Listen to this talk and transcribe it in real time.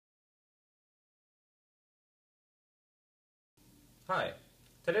Hi,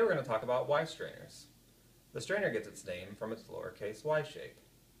 today we're going to talk about Y strainers. The strainer gets its name from its lowercase y shape.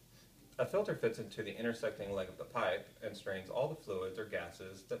 A filter fits into the intersecting leg of the pipe and strains all the fluids or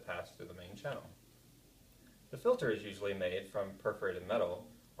gases that pass through the main channel. The filter is usually made from perforated metal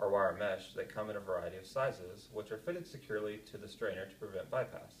or wire mesh that come in a variety of sizes, which are fitted securely to the strainer to prevent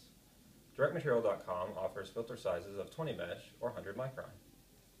bypass. DirectMaterial.com offers filter sizes of 20 mesh or 100 micron.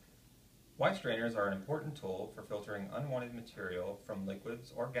 Y strainers are an important tool for filtering unwanted material from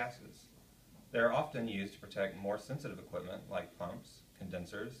liquids or gases. They are often used to protect more sensitive equipment like pumps,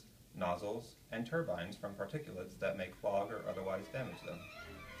 condensers, nozzles, and turbines from particulates that may clog or otherwise damage them.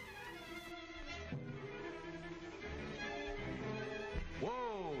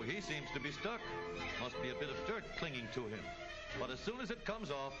 Whoa, he seems to be stuck. Must be a bit of dirt clinging to him. But as soon as it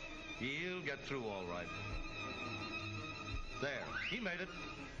comes off, he'll get through all right. There, he made it.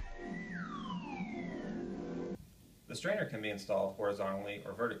 The strainer can be installed horizontally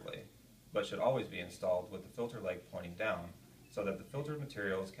or vertically, but should always be installed with the filter leg pointing down so that the filtered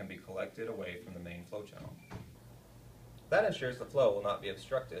materials can be collected away from the main flow channel. That ensures the flow will not be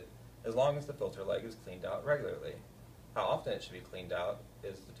obstructed as long as the filter leg is cleaned out regularly. How often it should be cleaned out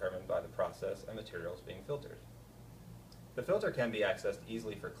is determined by the process and materials being filtered. The filter can be accessed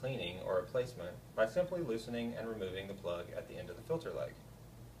easily for cleaning or replacement by simply loosening and removing the plug at the end of the filter leg.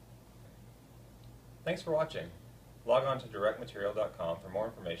 Thanks for watching. Log on to DirectMaterial.com for more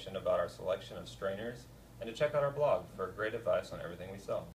information about our selection of strainers and to check out our blog for great advice on everything we sell.